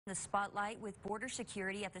The spotlight with border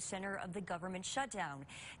security at the center of the government shutdown.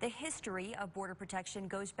 The history of border protection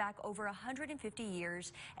goes back over 150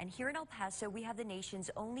 years, and here in El Paso, we have the nation's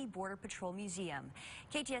only Border Patrol museum.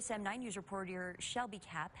 KTSM 9 News reporter Shelby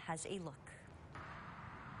Kapp has a look.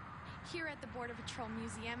 Here at the Border Patrol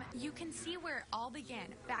Museum, you can see where it all began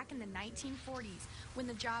back in the 1940s, when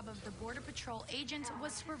the job of the Border Patrol agents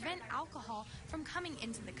was to prevent alcohol from coming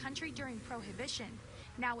into the country during Prohibition.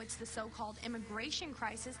 Now it's the so-called immigration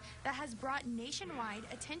crisis that has brought nationwide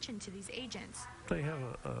attention to these agents. They have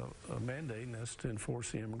a mandate, and that's to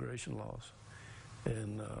enforce the immigration laws.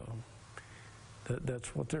 And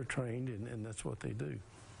that's what they're trained in, and that's what they do.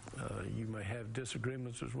 You may have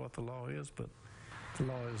disagreements with what the law is, but the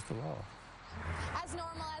law is the law. As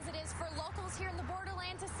normal as it is for locals here in the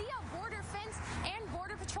borderland to see a border fence and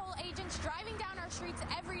Border Patrol agents driving down our streets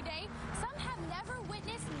every day, some have never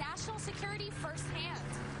witnessed national security firsthand.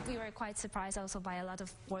 We were quite surprised also by a lot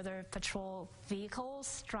of Border Patrol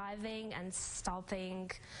vehicles driving and stopping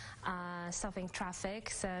traffic.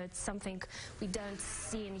 So it's something we don't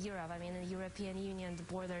see in Europe. I mean, in the European Union, the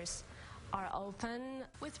borders are open.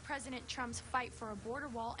 With President Trump's fight for a border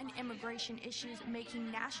wall and immigration issues making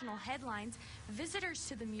national headlines, visitors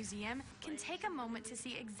to the museum can take a moment to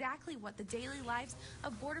see exactly what the daily lives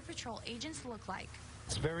of Border Patrol agents look like.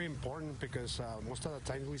 It's very important because most of the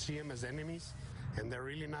time we see them as enemies, and they're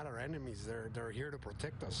really not our enemies. They're here to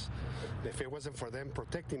protect us. If it wasn't for them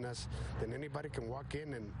protecting us, then anybody can walk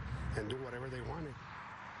in and do whatever they wanted.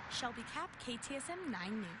 Shelby Kapp, KTSM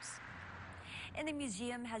 9 News. And the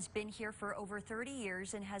museum has been here for over 30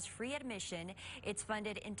 years and has free admission. It's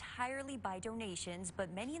funded entirely by donations, but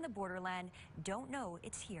many in the borderland don't know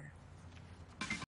it's here.